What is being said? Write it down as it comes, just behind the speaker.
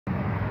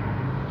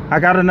I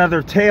got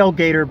another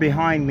tailgater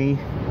behind me.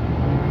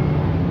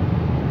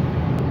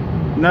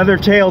 Another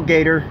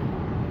tailgater.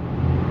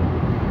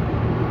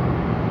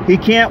 He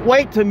can't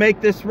wait to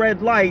make this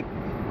red light.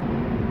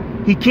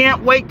 He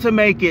can't wait to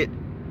make it.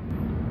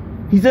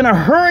 He's in a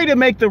hurry to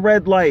make the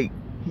red light.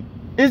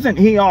 Isn't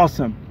he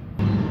awesome?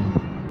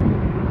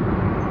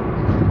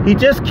 He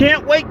just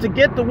can't wait to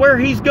get to where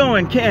he's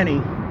going, can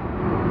he?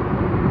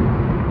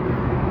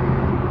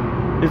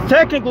 It's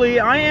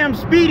technically, I am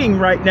speeding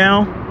right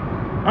now.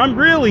 I'm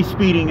really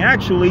speeding,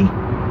 actually.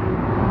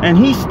 And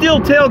he's still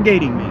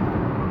tailgating me.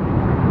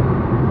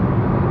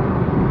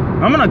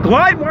 I'm gonna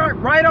glide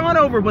right on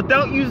over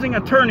without using a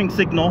turning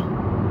signal,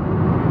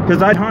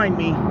 because I'm behind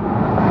me.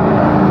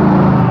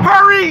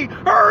 Hurry!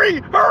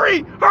 Hurry!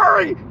 Hurry!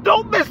 Hurry!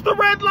 Don't miss the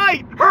red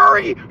light!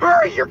 Hurry!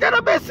 Hurry! You're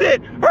gonna miss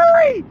it!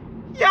 Hurry!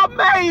 You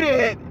made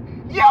it!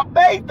 You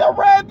made the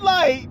red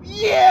light!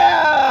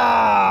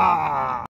 Yeah!